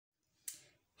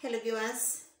Hello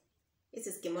viewers, this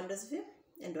is Kimondo's View,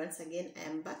 and once again I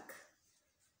am back.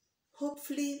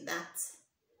 Hopefully that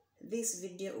this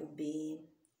video will be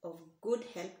of good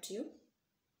help to you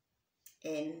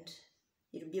and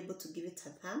you'll be able to give it a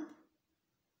thumb,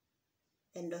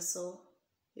 and also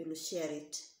you'll share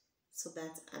it so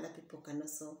that other people can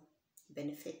also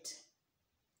benefit.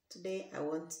 Today I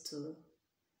want to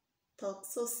talk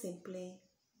so simply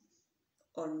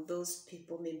on those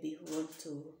people maybe who want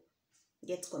to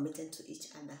get committed to each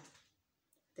other,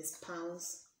 the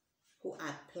spouse who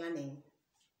are planning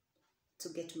to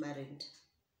get married.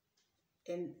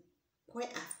 And why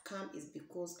I've come is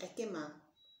because I came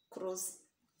across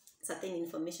certain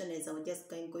information as I was just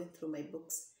going through my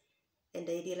books, and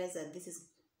I realized that this is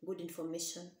good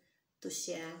information to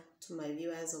share to my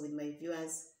viewers or with my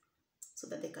viewers so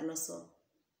that they can also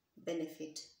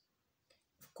benefit.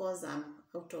 Of course, I'm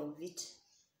out of it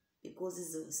because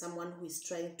this is someone who is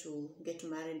trying to get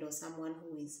married or someone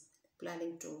who is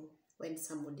planning to wed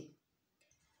somebody.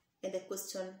 And the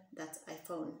question that I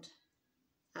found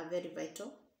are very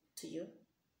vital to you.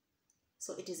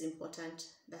 So it is important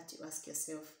that you ask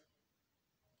yourself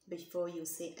before you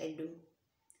say I do,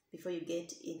 before you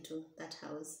get into that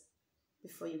house,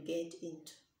 before you get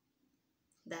into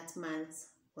that man's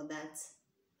or that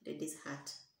lady's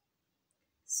heart.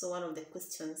 So one of the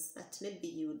questions that maybe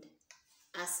you'd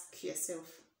ask yourself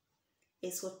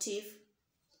is, what if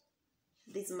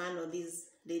this man or this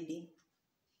lady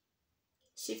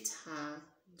shifts her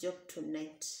job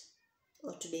tonight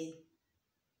or today?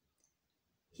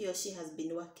 He or she has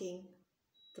been working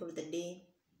through the day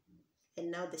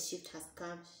and now the shift has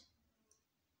come.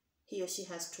 He or she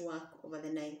has to work over the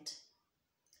night.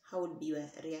 How would be your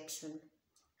reaction?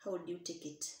 How would you take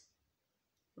it?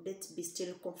 Would it be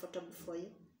still comfortable for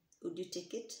you? Would you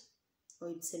take it? Or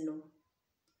you'd say, no,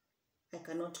 I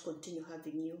cannot continue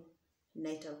having you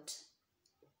night out.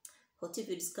 What if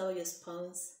you discover your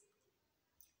spouse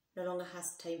no longer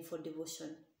has time for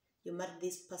devotion? You married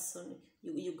this person,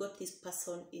 you got this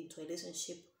person into a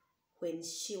relationship when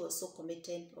she was so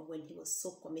committed or when he was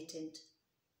so committed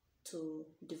to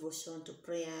devotion, to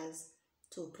prayers,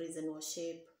 to praise and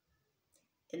worship.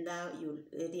 And now you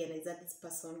realize that this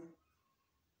person,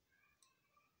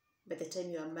 by the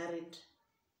time you are married,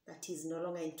 that he's no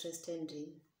longer interested in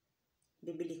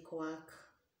biblical work,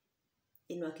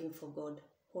 in working for God.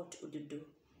 What would you do?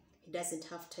 He doesn't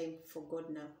have time for God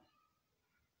now.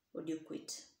 Would you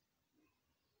quit?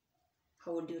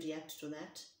 How would you react to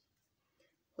that?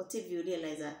 What if you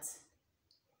realize that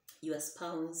your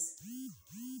spouse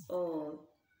or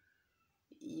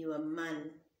your man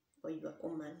or your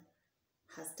woman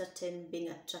has started being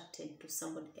attracted to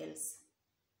somebody else?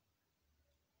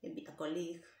 Maybe a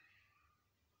colleague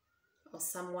or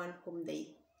someone whom they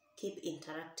keep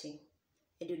interacting,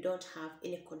 and you don't have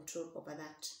any control over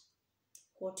that.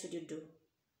 What would you do?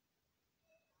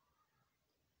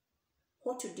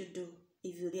 What would you do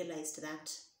if you realized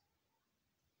that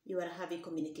you are having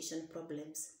communication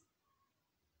problems?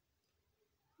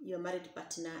 Your married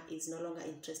partner is no longer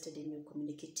interested in you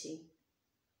communicating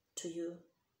to you.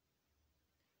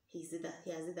 He has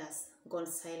either gone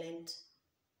silent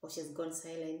or she has gone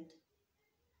silent,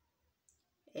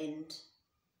 and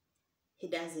he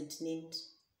doesn't need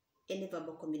any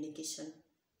verbal communication.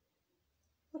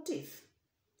 What if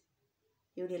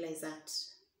you realize that,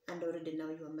 and already now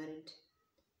you are married?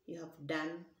 You have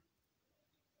done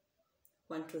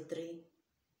 1, 2, 3.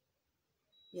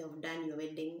 You have done your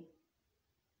wedding.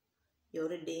 You're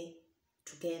already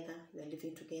together. You are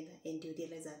living together, and you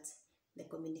realize that the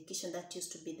communication that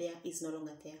used to be there is no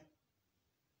longer there.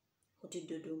 What did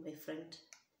you do, my friend?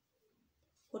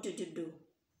 What did you do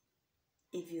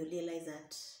if you realize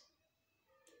that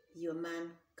your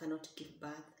man cannot give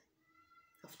birth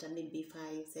after maybe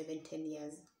 5, 7, 10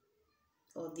 years,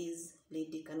 or this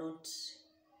lady cannot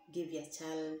give your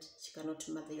child, she cannot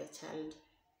mother your child,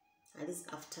 at least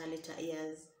after later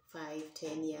years, 5,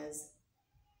 10 years?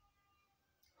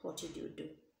 What would you do?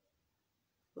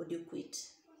 Would you quit?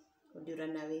 Would you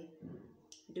run away?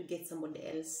 Would you get somebody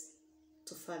else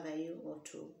to father you or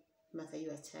to mother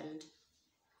your child?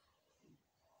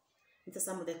 These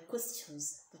are some of the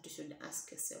questions that you should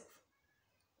ask yourself.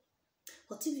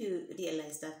 What if you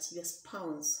realize that your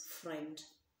spouse, friend,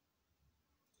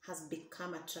 has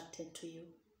become attracted to you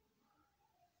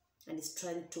and is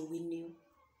trying to win you?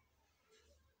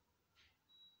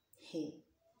 Hey,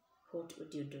 what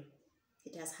would you do?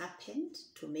 It has happened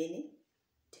to many.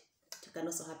 It can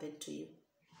also happen to you.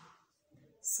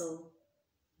 So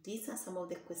these are some of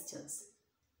the questions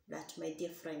that, my dear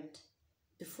friend,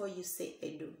 before you say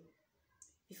I do,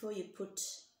 before you put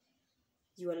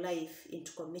your life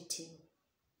into committing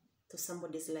to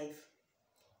somebody's life,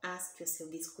 ask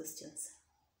yourself these questions,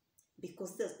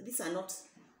 because these are not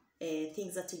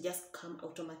things that will just come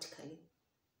automatically.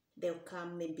 They'll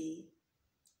come maybe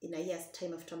in a year's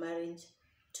time after marriage,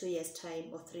 2 years' time,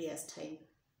 or 3 years' time.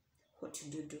 What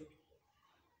should you do?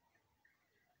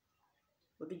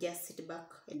 Would you just sit back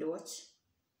and watch?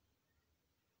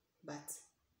 But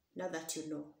now that you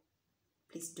know,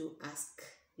 please do ask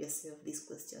yourself these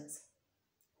questions.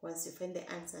 Once you find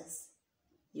the answers,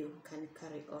 you can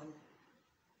carry on.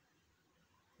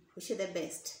 Wish you the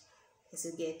best as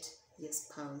you get your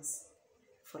spouse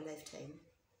for lifetime.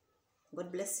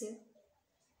 God bless you.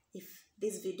 If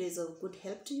this video is of good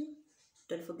help to you,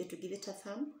 don't forget to give it a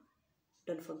thumb.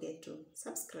 Don't forget to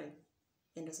subscribe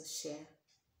and also share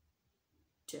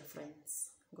to your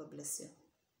friends. God bless you.